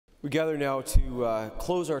We gather now to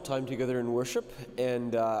close our time together in worship,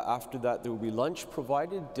 and after that there will be lunch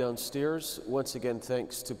provided downstairs. Once again,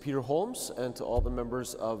 thanks to Peter Holmes and to all the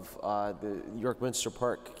members of the York Minster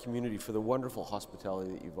Park community for the wonderful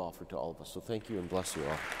hospitality that you've offered to all of us. So thank you and bless you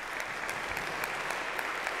all.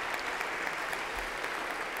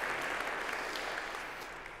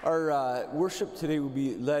 Our worship today will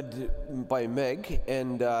be led by Meg,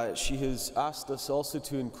 and she has asked us also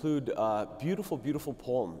to include a beautiful, beautiful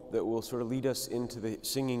poem that will sort of lead us into the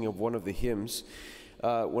singing of one of the hymns.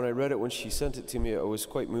 When I read it, when she sent it to me, I was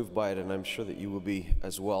quite moved by it, and I'm sure that you will be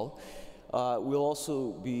as well. We'll also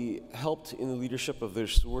be helped in the leadership of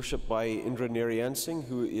this worship by Indra Narayansing,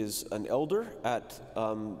 who is an elder at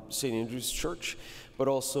St. Andrew's Church, but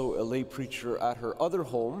also a lay preacher at her other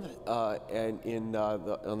home and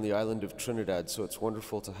on the island of Trinidad. So it's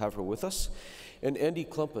wonderful to have her with us. And Andy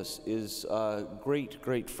Klumpus is a great,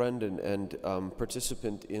 great friend and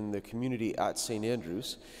participant in the community at St.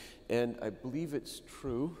 Andrew's. And I believe it's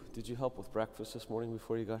true. Did you help with breakfast this morning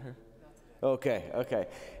before you got here? Okay.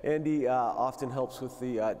 Andy often helps with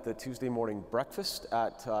the Tuesday morning breakfast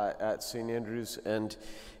at St. Andrew's, and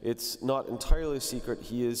it's not entirely a secret.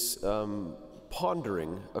 He is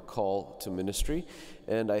pondering a call to ministry,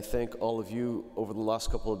 and I thank all of you over the last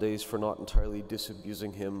couple of days for not entirely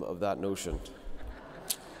disabusing him of that notion.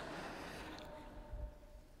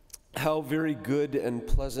 How very good and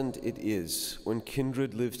pleasant it is when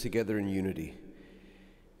kindred live together in unity.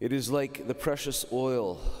 It is like the precious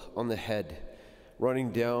oil on the head,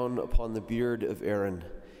 running down upon the beard of Aaron.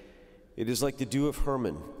 It is like the dew of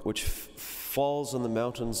Hermon, which falls on the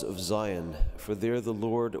mountains of Zion, for there the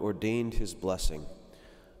Lord ordained his blessing,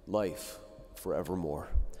 life forevermore.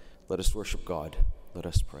 Let us worship God. Let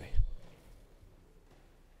us pray.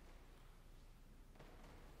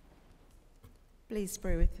 Please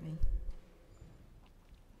pray with me.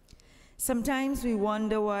 Sometimes we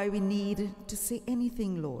wonder why we need to say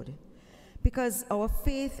anything, Lord, because our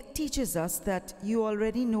faith teaches us that you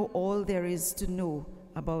already know all there is to know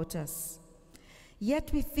about us.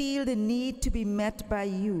 Yet we feel the need to be met by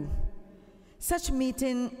you. Such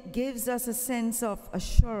meeting gives us a sense of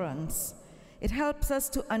assurance. It helps us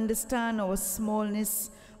to understand our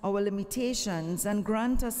smallness, our limitations, and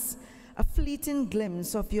grant us a fleeting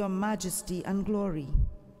glimpse of your majesty and glory.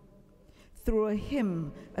 Through a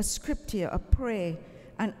hymn, a scripture, a prayer,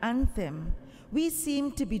 an anthem, we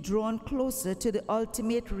seem to be drawn closer to the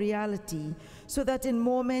ultimate reality, so that in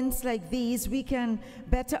moments like these we can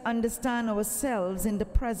better understand ourselves in the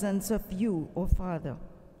presence of you, O Father.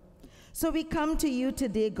 So we come to you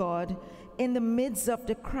today, God, in the midst of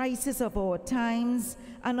the crisis of our times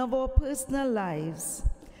and of our personal lives,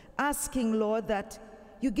 asking, Lord, that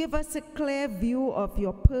you give us a clear view of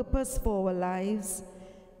your purpose for our lives,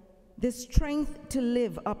 the strength to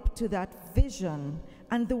live up to that vision,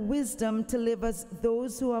 and the wisdom to live as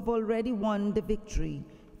those who have already won the victory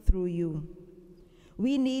through you.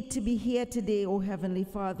 We need to be here today, O Heavenly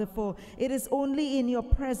Father, for it is only in your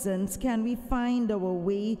presence can we find our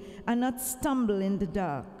way and not stumble in the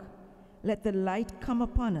dark. Let the light come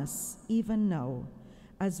upon us even now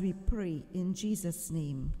as we pray in Jesus'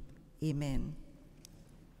 name. Amen.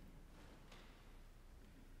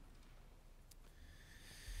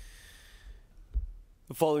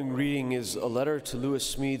 The following reading is a letter to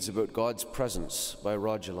Lewis Smedes about God's presence by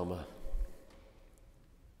Rajulama.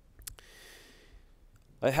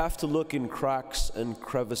 I have to look in cracks and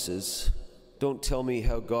crevices. Don't tell me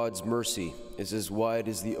how God's mercy is as wide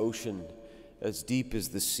as the ocean, as deep as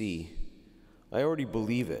the sea. I already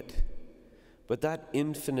believe it. But that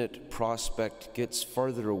infinite prospect gets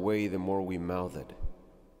farther away the more we mouth it.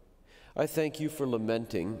 I thank you for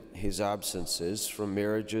lamenting his absences from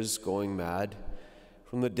marriages going mad,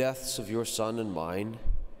 from the deaths of your son and mine,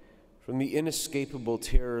 from the inescapable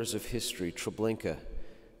terrors of history, Treblinka,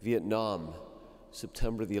 Vietnam,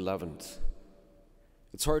 September the 11th.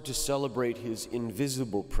 It's hard to celebrate his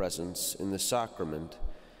invisible presence in the sacrament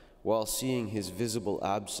while seeing his visible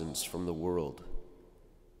absence from the world.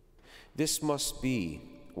 This must be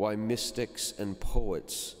why mystics and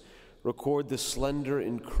poets record the slender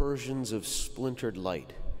incursions of splintered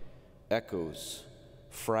light, echoes,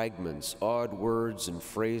 fragments, odd words and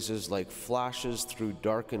phrases like flashes through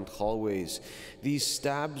darkened hallways. These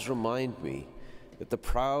stabs remind me that the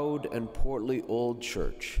proud and portly old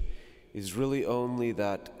church is really only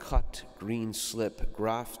that cut green slip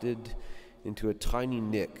grafted into a tiny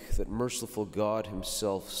nick that merciful God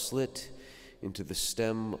himself slit into the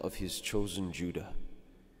stem of his chosen Judah.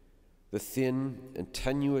 The thin and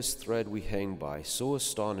tenuous thread we hang by, so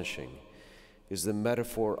astonishing, is the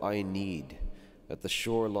metaphor I need at the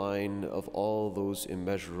shoreline of all those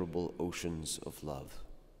immeasurable oceans of love.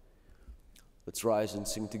 Let's rise and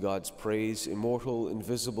sing to God's praise, immortal,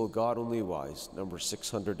 invisible, God only wise, number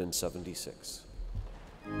 676.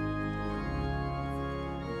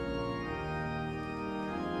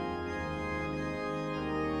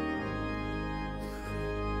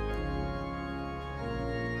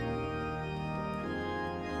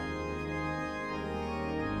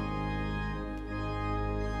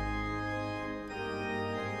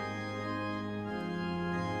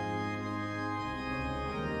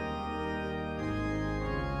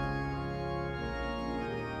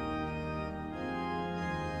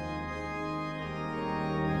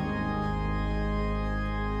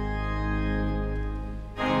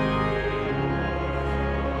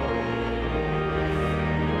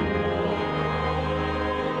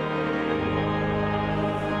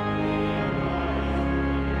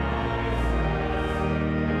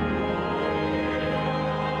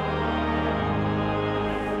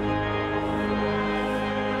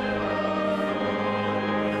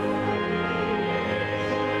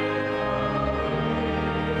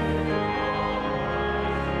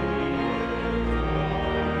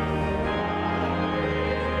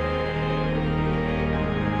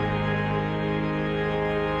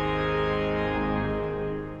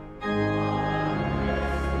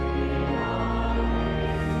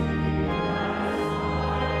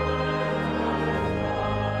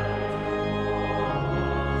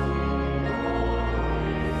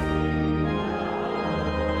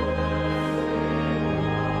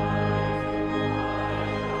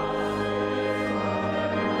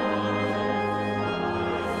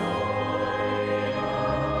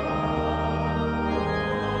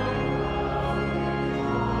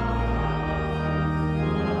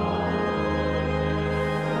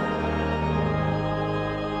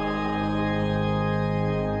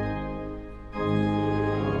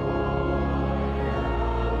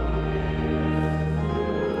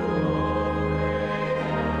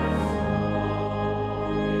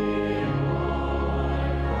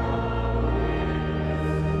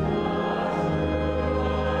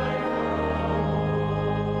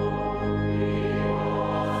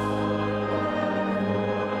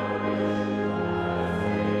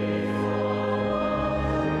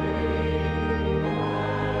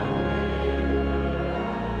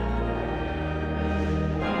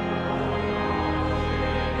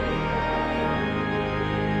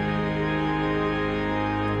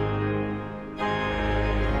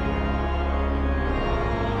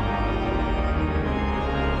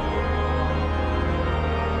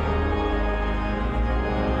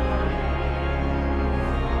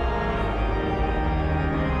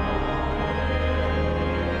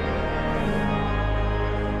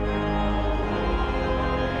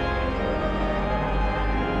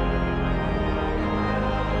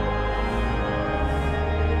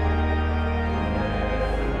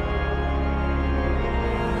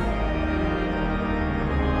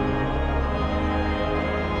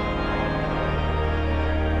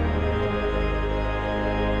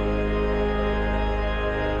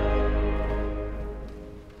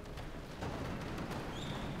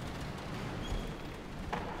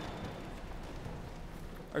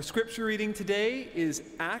 Our scripture reading today is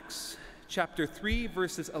Acts chapter 3,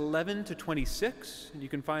 verses 11 to 26, and you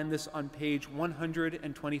can find this on page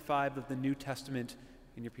 125 of the New Testament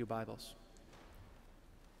in your pew Bibles.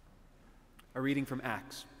 A reading from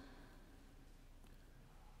Acts.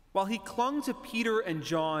 While he clung to Peter and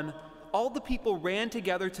John, all the people ran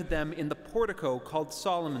together to them in the portico called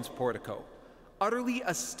Solomon's portico, utterly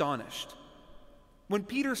astonished. When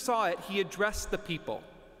Peter saw it, he addressed the people.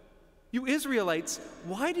 "You Israelites,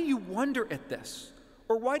 why do you wonder at this?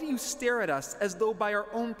 Or why do you stare at us as though by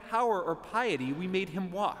our own power or piety we made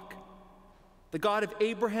him walk? The God of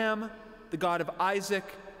Abraham, the God of Isaac,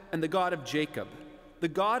 and the God of Jacob, the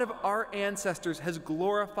God of our ancestors has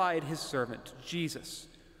glorified his servant, Jesus,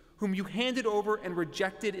 whom you handed over and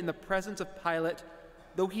rejected in the presence of Pilate,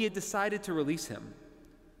 though he had decided to release him.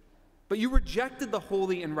 But you rejected the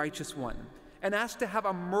holy and righteous one, and asked to have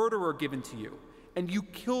a murderer given to you, and you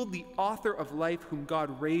killed the author of life whom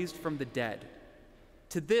God raised from the dead.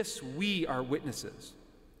 To this we are witnesses.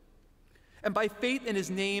 And by faith in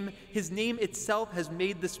his name itself has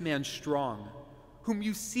made this man strong, whom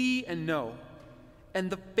you see and know. And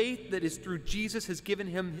the faith that is through Jesus has given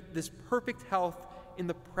him this perfect health in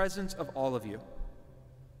the presence of all of you.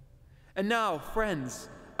 And now, friends,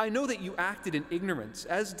 I know that you acted in ignorance,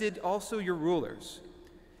 as did also your rulers.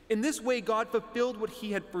 In this way, God fulfilled what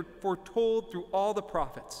he had foretold through all the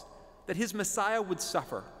prophets, that his Messiah would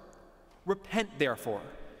suffer. Repent, therefore,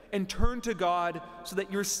 and turn to God so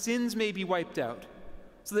that your sins may be wiped out,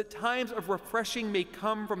 so that times of refreshing may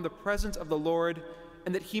come from the presence of the Lord,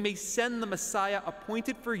 and that he may send the Messiah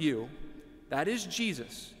appointed for you, that is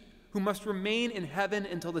Jesus, who must remain in heaven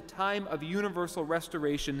until the time of universal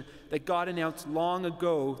restoration that God announced long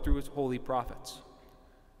ago through his holy prophets.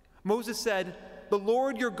 Moses said, "The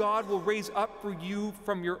Lord your God will raise up for you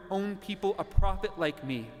from your own people a prophet like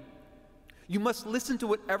me. You must listen to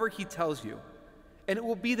whatever he tells you, and it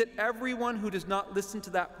will be that everyone who does not listen to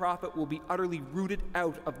that prophet will be utterly rooted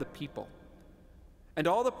out of the people." And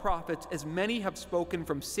all the prophets, as many have spoken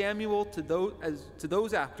from Samuel to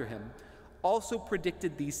those after him, also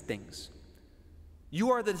predicted these things.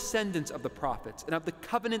 You are the descendants of the prophets and of the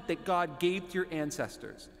covenant that God gave to your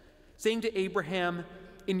ancestors, saying to Abraham,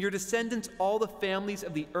 "In your descendants all the families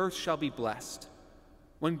of the earth shall be blessed."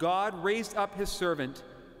 When God raised up his servant,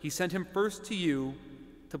 he sent him first to you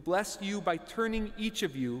to bless you by turning each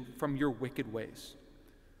of you from your wicked ways.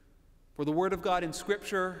 For the word of God in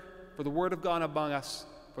Scripture, for the word of God among us,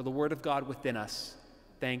 for the word of God within us,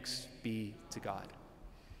 thanks be to God.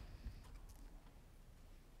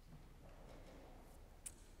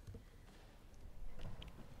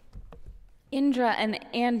 Indra and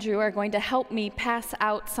Andrew are going to help me pass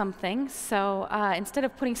out something. So instead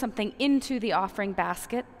of putting something into the offering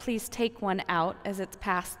basket, please take one out as it's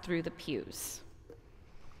passed through the pews.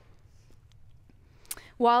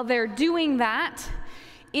 While they're doing that,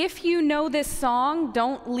 if you know this song,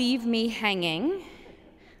 "Don't Leave Me Hanging,"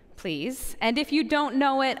 please. And if you don't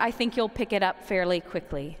know it, I think you'll pick it up fairly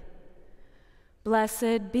quickly.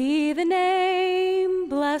 Blessed be the name,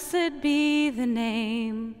 blessed be the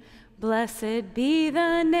name, blessed be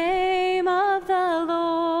the name of the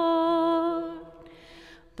Lord.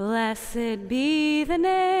 Blessed be the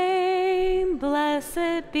name,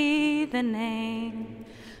 blessed be the name,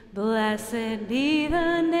 blessed be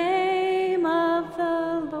the name of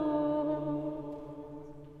the Lord.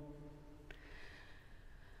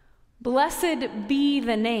 Blessed be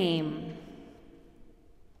the name.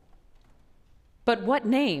 But what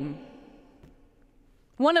name?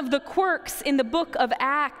 One of the quirks in the book of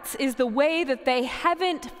Acts is the way that they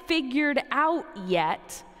haven't figured out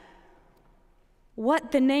yet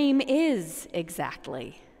what the name is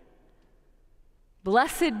exactly.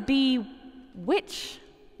 Blessed be which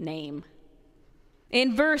name?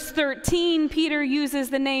 In verse 13, Peter uses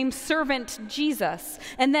the name Servant Jesus.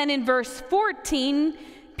 And then in verse 14,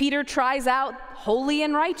 Peter tries out Holy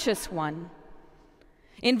and Righteous One.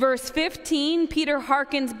 In verse 15, Peter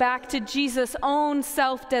hearkens back to Jesus' own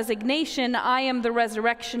self-designation, "I am the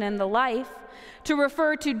resurrection and the life," to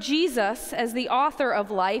refer to Jesus as the author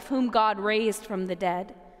of life, whom God raised from the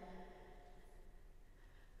dead.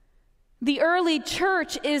 The early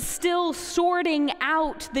church is still sorting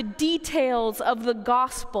out the details of the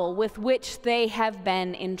gospel with which they have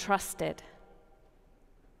been entrusted.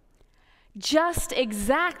 Just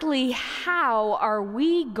exactly how are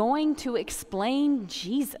we going to explain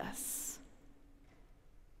Jesus?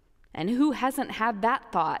 And who hasn't had that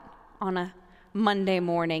thought on a Monday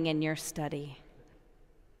morning in your study?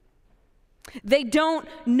 They don't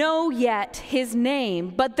know yet his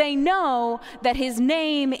name, but they know that his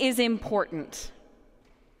name is important.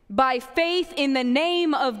 By faith in the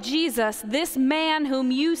name of Jesus, this man whom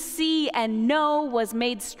you see and know was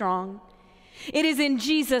made strong. It is in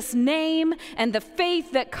Jesus' name and the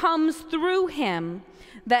faith that comes through him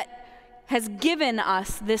that has given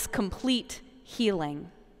us this complete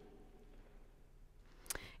healing.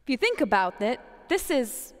 If you think about it, this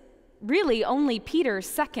is really only Peter's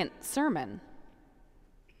second sermon.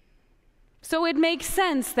 So it makes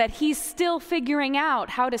sense that he's still figuring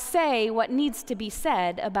out how to say what needs to be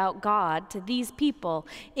said about God to these people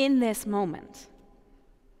in this moment.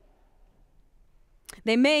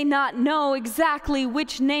 They may not know exactly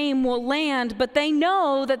which name will land, but they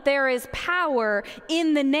know that there is power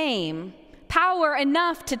in the name, power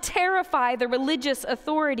enough to terrify the religious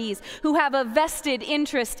authorities who have a vested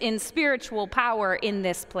interest in spiritual power in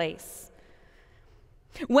this place.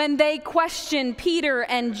 When they question Peter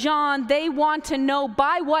and John, they want to know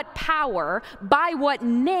by what power, by what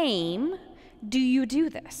name do you do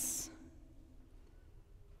this?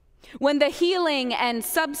 When the healing and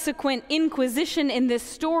subsequent inquisition in this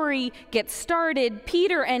story gets started,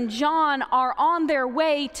 Peter and John are on their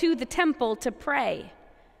way to the temple to pray.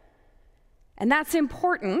 And that's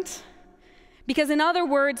important because, in other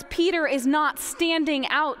words, Peter is not standing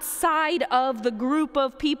outside of the group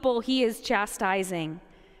of people he is chastising.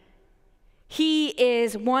 He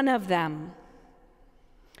is one of them.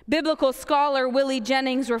 Biblical scholar Willie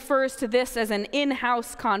Jennings refers to this as an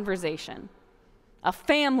in-house conversation, a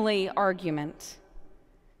family argument.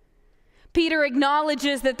 Peter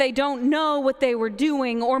acknowledges that they don't know what they were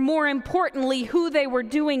doing, or more importantly, who they were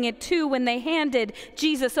doing it to when they handed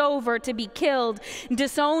Jesus over to be killed,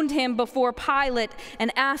 disowned him before Pilate,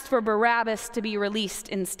 and asked for Barabbas to be released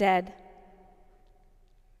instead.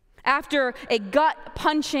 After a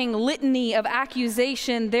gut-punching litany of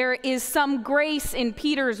accusation, there is some grace in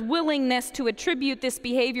Peter's willingness to attribute this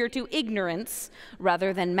behavior to ignorance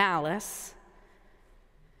rather than malice.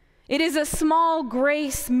 It is a small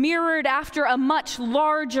grace mirrored after a much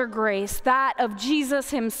larger grace, that of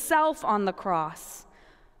Jesus himself on the cross,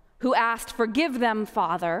 who asked, "Forgive them,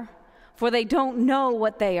 Father, for they don't know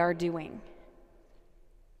what they are doing."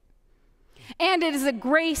 And it is a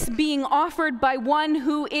grace being offered by one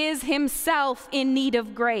who is himself in need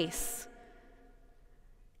of grace.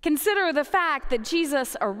 Consider the fact that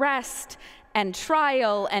Jesus' arrest and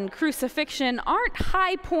trial and crucifixion aren't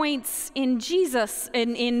high points in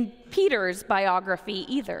Peter's biography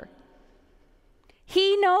either.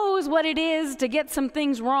 He knows what it is to get some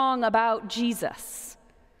things wrong about Jesus.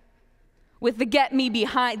 With the get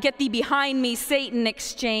thee behind me, Satan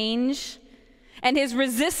exchange, and his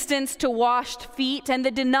resistance to washed feet, and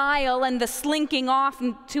the denial and the slinking off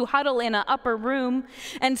to huddle in an upper room,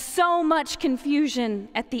 and so much confusion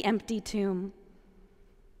at the empty tomb.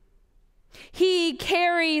 He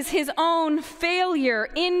carries his own failure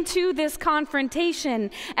into this confrontation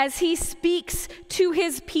as he speaks to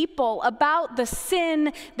his people about the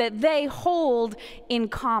sin that they hold in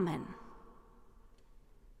common.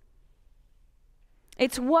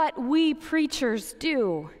 It's what we preachers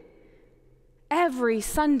do every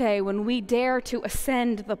Sunday when we dare to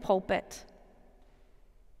ascend the pulpit,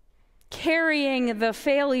 carrying the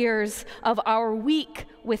failures of our week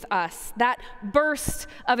with us, that burst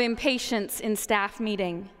of impatience in staff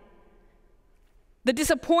meeting, the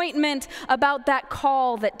disappointment about that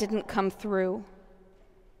call that didn't come through,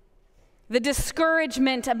 the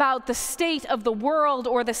discouragement about the state of the world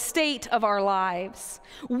or the state of our lives.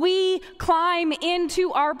 We climb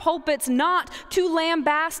into our pulpits not to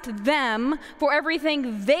lambast them for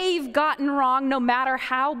everything they've gotten wrong, no matter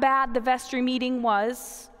how bad the vestry meeting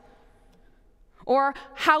was, or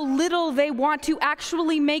how little they want to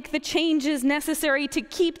actually make the changes necessary to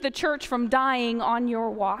keep the church from dying on your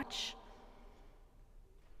watch.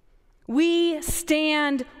 We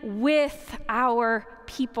stand with our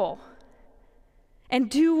people and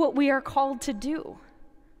do what we are called to do.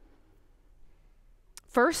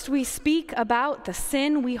 First, we speak about the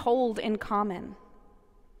sin we hold in common.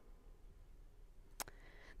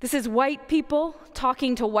 This is white people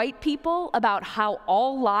talking to white people about how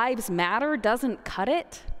all lives matter doesn't cut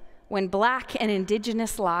it when Black and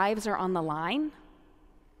Indigenous lives are on the line.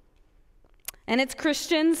 And it's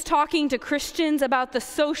Christians talking to Christians about the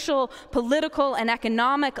social, political, and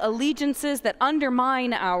economic allegiances that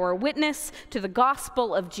undermine our witness to the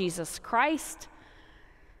gospel of Jesus Christ.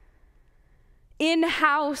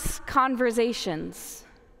 In-house conversations.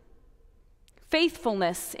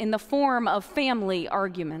 Faithfulness in the form of family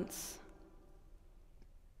arguments.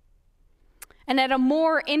 And at a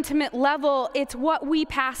more intimate level, it's what we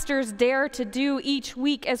pastors dare to do each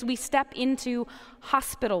week as we step into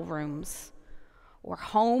hospital rooms or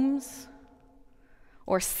homes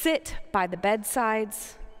or sit by the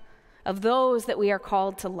bedsides of those that we are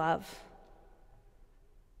called to love.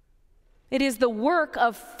 It is the work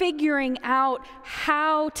of figuring out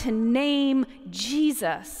how to name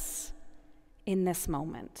Jesus in this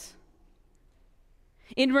moment,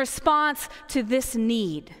 in response to this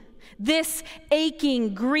need, this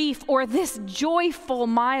aching grief, or this joyful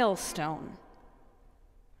milestone.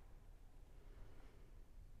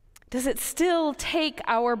 Does it still take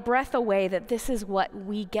our breath away that this is what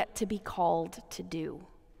we get to be called to do?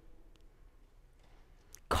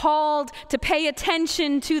 Called to pay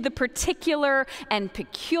attention to the particular and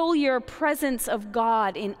peculiar presence of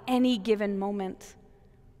God in any given moment.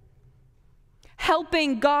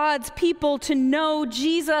 Helping God's people to know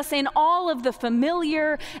Jesus in all of the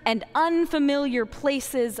familiar and unfamiliar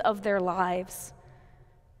places of their lives.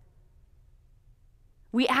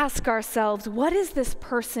 We ask ourselves, what is this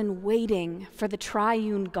person waiting for the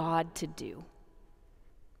triune God to do?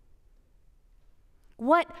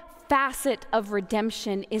 What facet of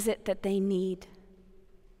redemption is it that they need?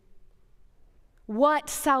 What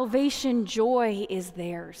salvation joy is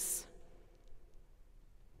theirs?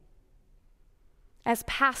 As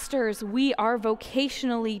pastors, we are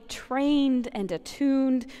vocationally trained and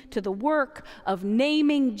attuned to the work of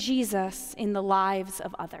naming Jesus in the lives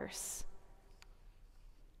of others.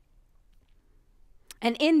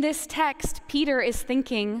 And in this text, Peter is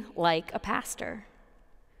thinking like a pastor.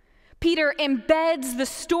 Peter embeds the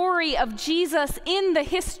story of Jesus in the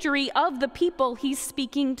history of the people he's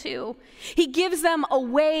speaking to. He gives them a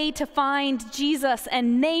way to find Jesus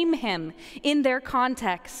and name him in their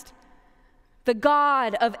context. The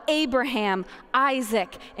God of Abraham,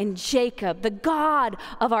 Isaac, and Jacob, the God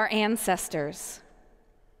of our ancestors.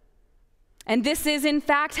 And this is, in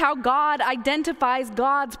fact, how God identifies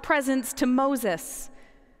God's presence to Moses,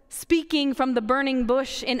 speaking from the burning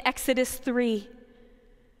bush in Exodus 3.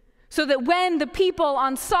 So that when the people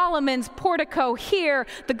on Solomon's portico hear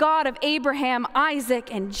the God of Abraham,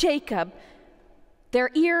 Isaac, and Jacob, their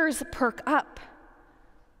ears perk up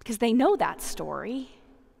because they know that story,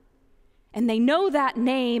 and they know that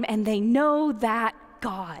name, and they know that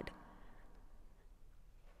God.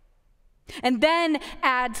 And then,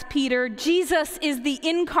 adds Peter, Jesus is the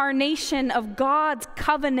incarnation of God's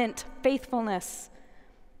covenant faithfulness.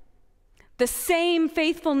 The same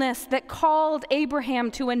faithfulness that called Abraham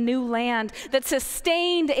to a new land, that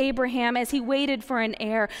sustained Abraham as he waited for an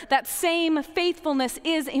heir, that same faithfulness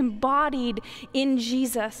is embodied in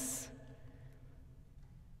Jesus.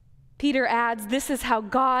 Peter adds, this is how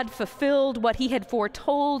God fulfilled what he had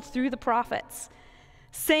foretold through the prophets,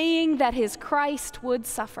 saying that his Christ would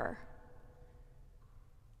suffer.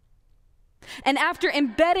 And after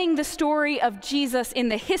embedding the story of Jesus in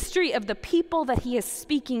the history of the people that he is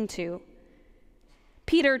speaking to,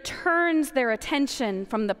 Peter turns their attention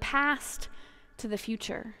from the past to the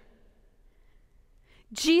future.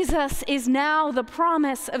 Jesus is now the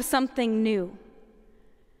promise of something new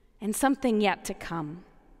and something yet to come.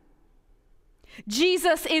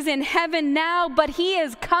 Jesus is in heaven now, but he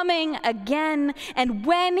is coming again. And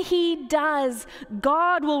when he does,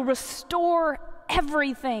 God will restore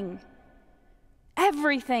everything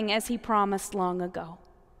as he promised long ago.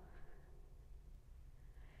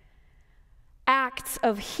 Acts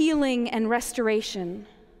of healing and restoration,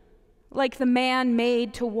 like the man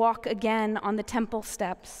made to walk again on the temple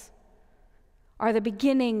steps, are the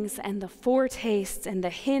beginnings and the foretastes and the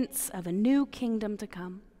hints of a new kingdom to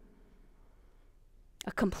come.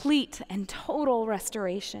 A complete and total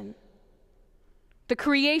restoration. The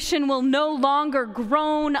creation will no longer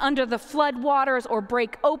groan under the floodwaters or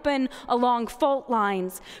break open along fault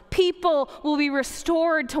lines. People will be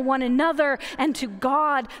restored to one another and to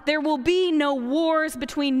God. There will be no wars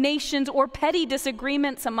between nations or petty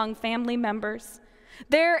disagreements among family members.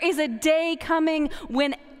 There is a day coming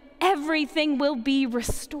when everything will be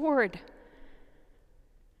restored.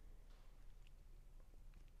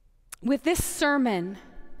 With this sermon,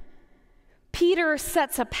 Peter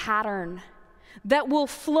sets a pattern that will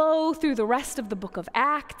flow through the rest of the book of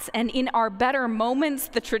Acts and in our better moments,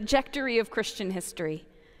 the trajectory of Christian history.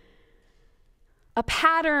 A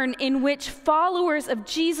pattern in which followers of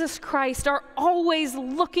Jesus Christ are always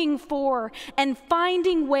looking for and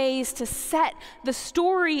finding ways to set the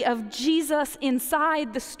story of Jesus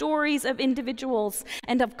inside the stories of individuals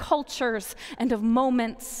and of cultures and of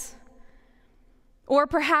moments. Or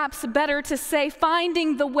perhaps better to say,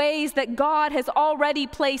 finding the ways that God has already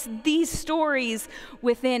placed these stories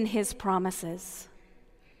within his promises.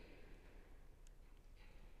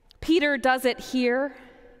 Peter does it here.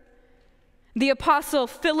 The apostle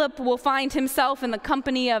Philip will find himself in the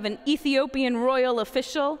company of an Ethiopian royal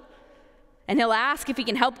official, and he'll ask if he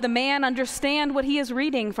can help the man understand what he is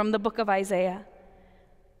reading from the book of Isaiah.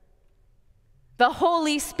 The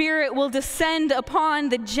Holy Spirit will descend upon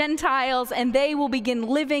the Gentiles, and they will begin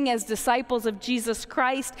living as disciples of Jesus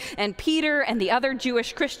Christ. And Peter and the other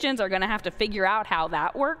Jewish Christians are going to have to figure out how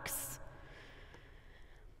that works.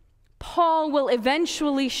 Paul will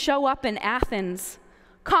eventually show up in Athens,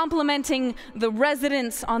 complimenting the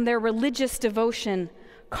residents on their religious devotion,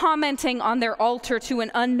 commenting on their altar to an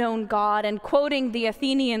unknown God, and quoting the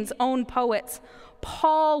Athenians' own poets.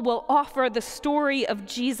 Paul will offer the story of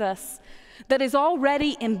Jesus that is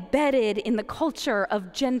already embedded in the culture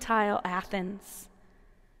of Gentile Athens.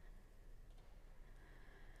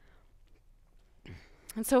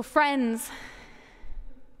 And so, friends,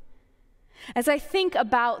 as I think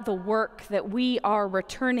about the work that we are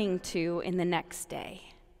returning to in the next day,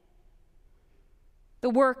 the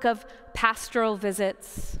work of pastoral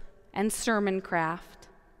visits and sermon craft,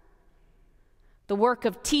 the work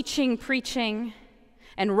of teaching, preaching,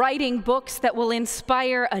 and writing books that will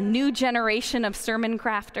inspire a new generation of sermon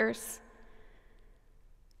crafters.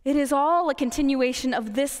 It is all a continuation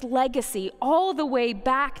of this legacy all the way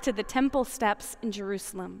back to the temple steps in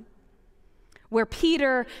Jerusalem, where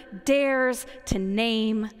Peter dares to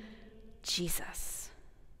name Jesus.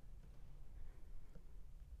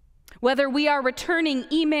 Whether we are returning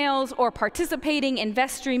emails or participating in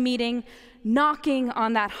vestry meeting, knocking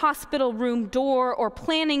on that hospital room door or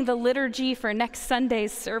planning the liturgy for next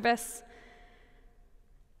Sunday's service.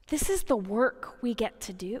 This is the work we get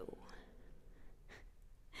to do.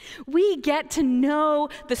 We get to know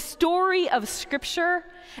the story of Scripture,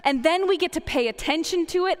 and then we get to pay attention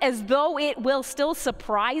to it as though it will still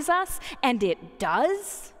surprise us, and it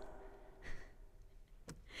does.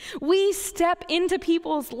 We step into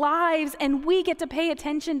people's lives, and we get to pay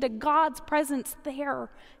attention to God's presence there,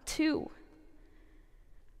 too.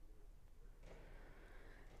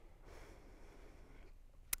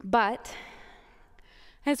 But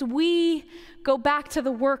as we go back to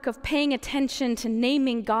the work of paying attention to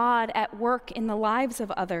naming God at work in the lives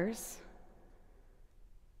of others,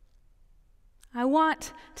 I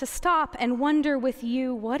want to stop and wonder with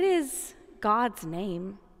you, what is God's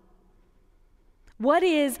name? What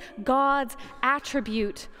is God's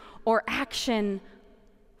attribute or action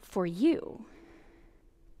for you?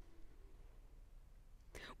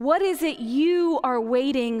 What is it you are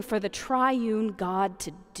waiting for the triune God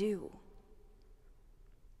to do?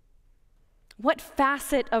 What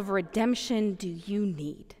facet of redemption do you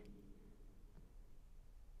need?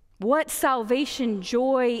 What salvation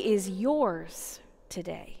joy is yours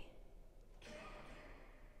today?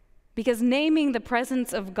 Because naming the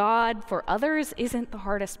presence of God for others isn't the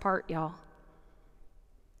hardest part, y'all.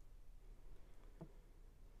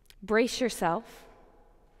 Brace yourself.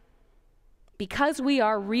 Because we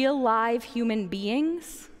are real live human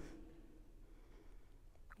beings,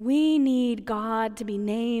 we need God to be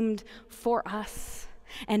named for us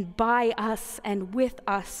and by us and with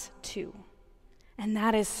us too. And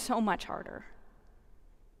that is so much harder.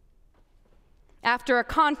 After a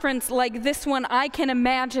conference like this one, I can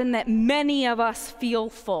imagine that many of us feel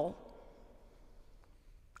full.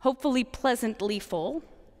 Hopefully pleasantly full,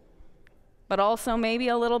 but also maybe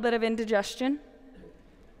a little bit of indigestion.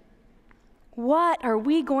 What are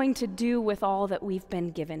we going to do with all that we've been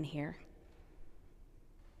given here?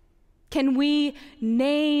 Can we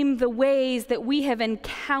name the ways that we have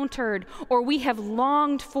encountered or we have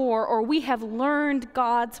longed for or we have learned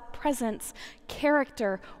God's presence,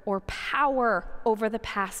 character, or power over the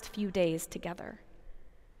past few days together?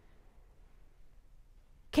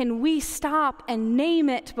 Can we stop and name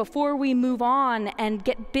it before we move on and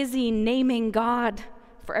get busy naming God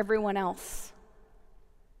for everyone else?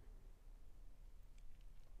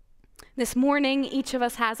 This morning, each of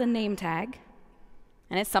us has a name tag.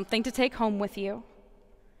 And it's something to take home with you.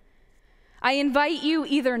 I invite you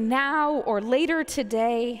either now or later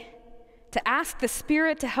today to ask the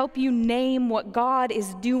Spirit to help you name what God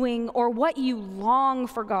is doing or what you long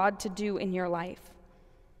for God to do in your life.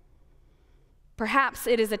 Perhaps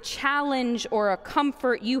it is a challenge or a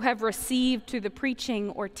comfort you have received through the preaching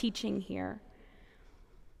or teaching here.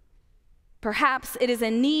 Perhaps it is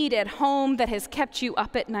a need at home that has kept you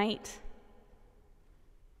up at night.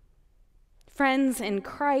 Friends, in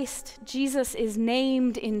Christ, Jesus is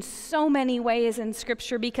named in so many ways in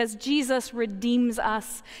Scripture because Jesus redeems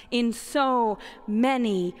us in so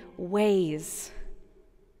many ways.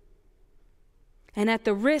 And at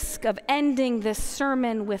the risk of ending this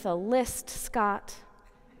sermon with a list, Scott,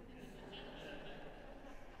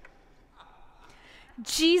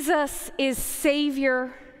 Jesus is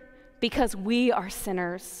Savior because we are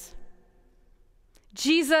sinners.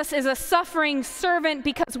 Jesus is a suffering servant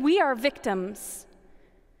because we are victims.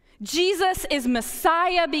 Jesus is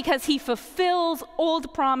Messiah because he fulfills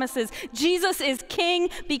old promises. Jesus is King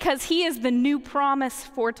because he is the new promise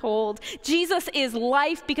foretold. Jesus is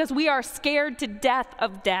life because we are scared to death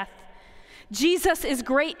of death. Jesus is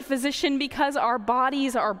great physician because our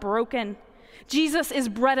bodies are broken. Jesus is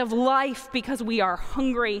bread of life because we are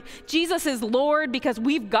hungry. Jesus is Lord because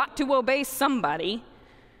we've got to obey somebody.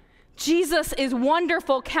 Jesus is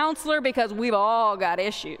wonderful counselor because we've all got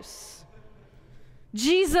issues.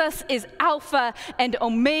 Jesus is Alpha and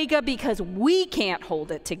Omega because we can't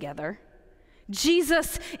hold it together.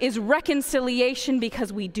 Jesus is reconciliation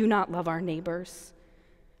because we do not love our neighbors.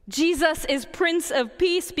 Jesus is Prince of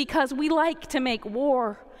Peace because we like to make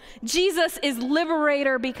war. Jesus is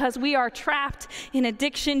liberator because we are trapped in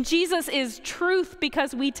addiction. Jesus is truth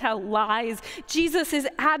because we tell lies. Jesus is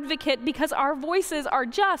advocate because our voices are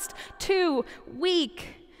just too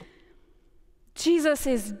weak. Jesus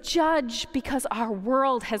is judge because our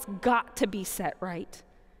world has got to be set right.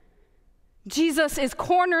 Jesus is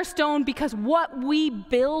cornerstone because what we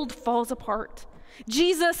build falls apart.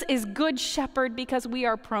 Jesus is good shepherd because we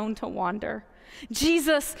are prone to wander.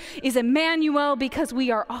 Jesus is Emmanuel because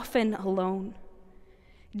we are often alone.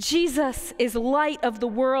 Jesus is light of the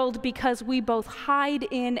world because we both hide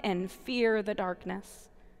in and fear the darkness.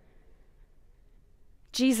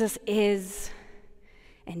 Jesus is,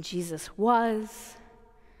 and Jesus was,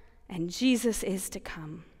 and Jesus is to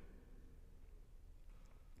come.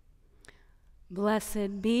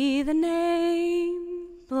 Blessed be the name,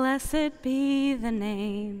 blessed be the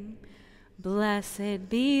name, blessed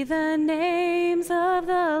be the names of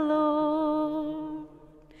the Lord.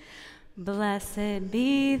 Blessed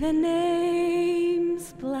be the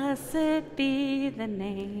names, blessed be the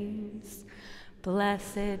names,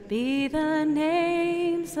 blessed be the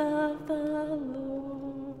names of the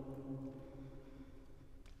Lord.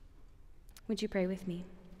 Would you pray with me?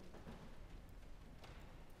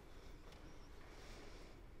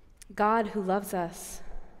 God who loves us,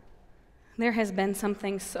 there has been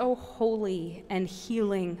something so holy and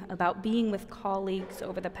healing about being with colleagues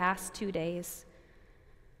over the past 2 days.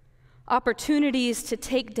 Opportunities to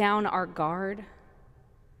take down our guard,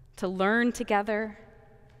 to learn together,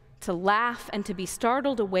 to laugh, and to be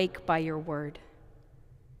startled awake by your word.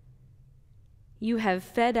 You have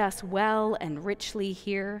fed us well and richly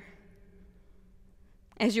here,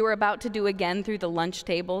 as you are about to do again through the lunch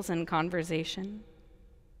tables and conversation.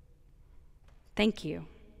 Thank you.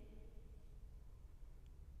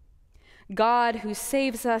 God who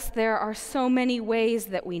saves us, there are so many ways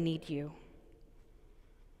that we need you.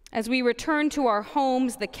 As we return to our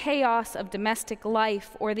homes, the chaos of domestic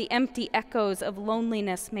life or the empty echoes of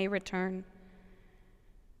loneliness may return.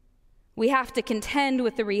 We have to contend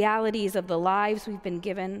with the realities of the lives we've been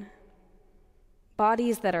given.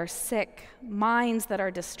 Bodies that are sick, minds that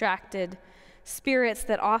are distracted, spirits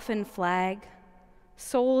that often flag,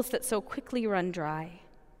 souls that so quickly run dry.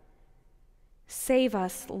 Save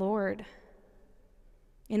us, Lord,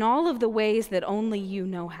 in all of the ways that only you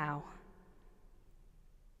know how.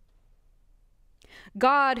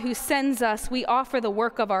 God who sends us, we offer the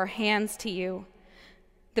work of our hands to you,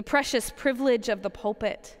 the precious privilege of the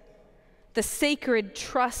pulpit, the sacred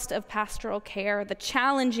trust of pastoral care, the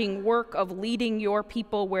challenging work of leading your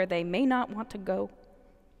people where they may not want to go.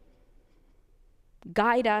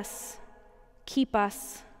 Guide us, keep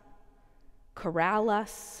us, corral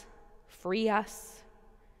us, free us.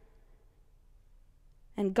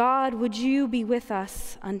 And God, would you be with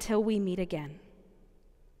us until we meet again?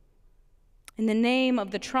 In the name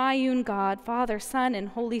of the triune God, Father, Son, and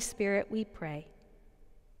Holy Spirit, we pray.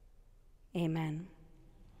 Amen.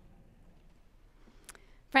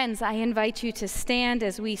 Friends, I invite you to stand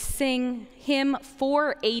as we sing hymn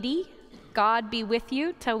 480, God Be With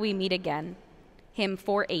You, till we meet again. Hymn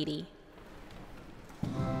 480.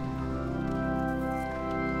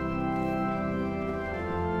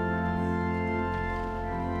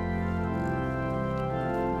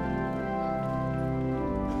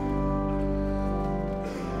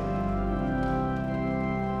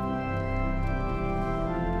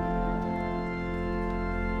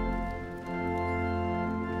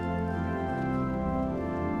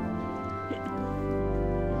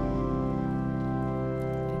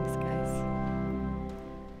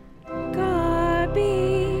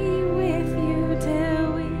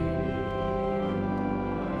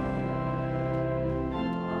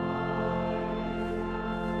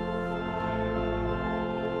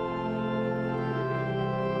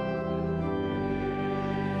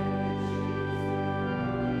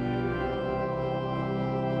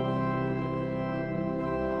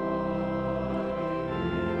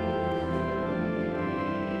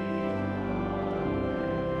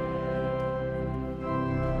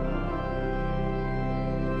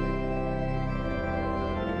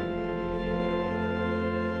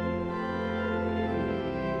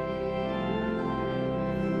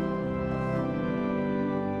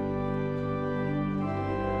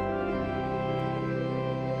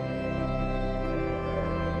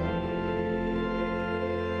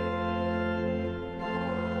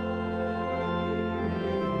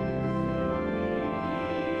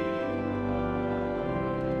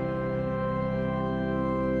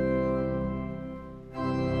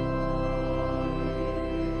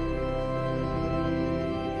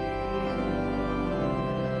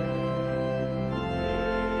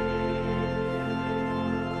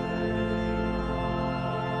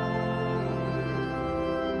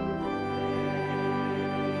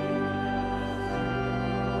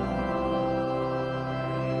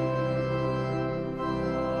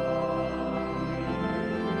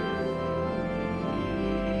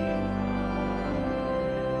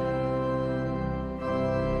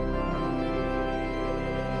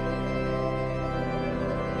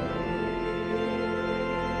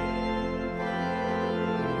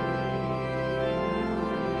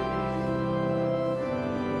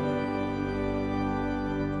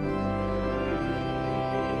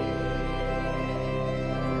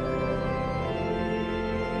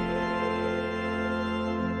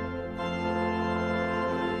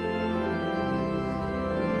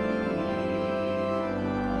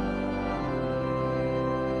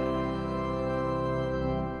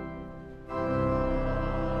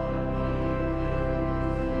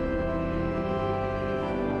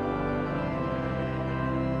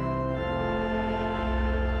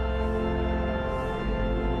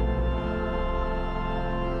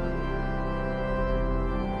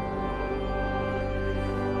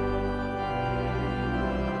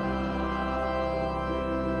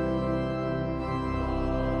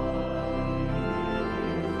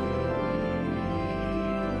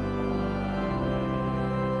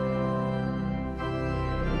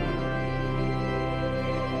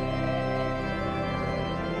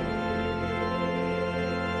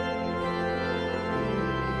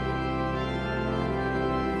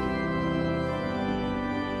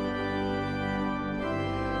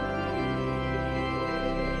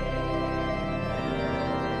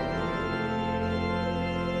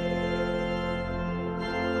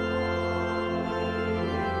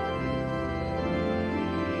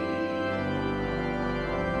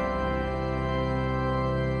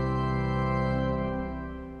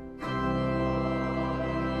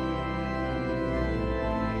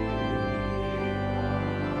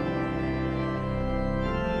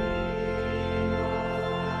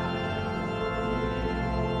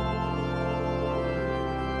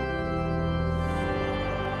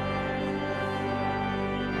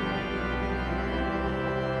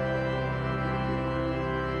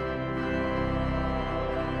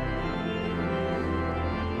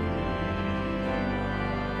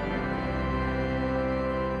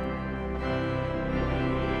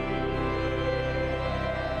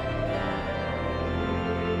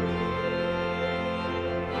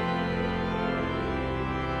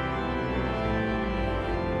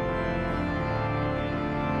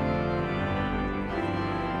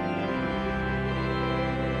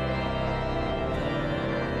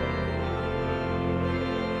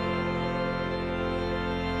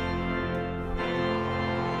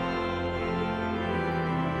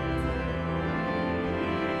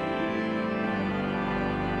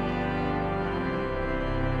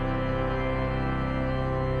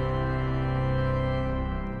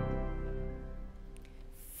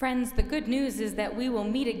 Friends, the good news is that we will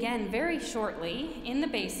meet again very shortly in the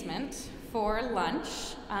basement for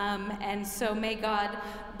lunch. And so may God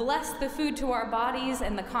bless the food to our bodies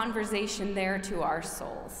and the conversation there to our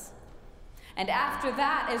souls. And after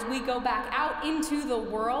that, as we go back out into the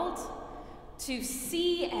world to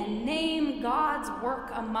see and name God's work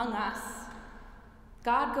among us,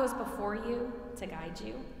 God goes before you to guide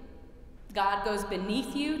you. God goes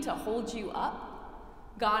beneath you to hold you up.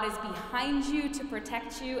 God is behind you to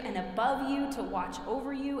protect you and above you to watch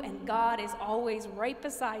over you, and God is always right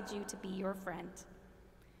beside you to be your friend.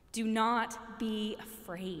 Do not be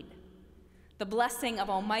afraid. The blessing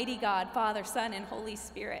of Almighty God, Father, Son, and Holy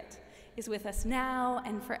Spirit is with us now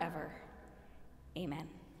and forever. Amen.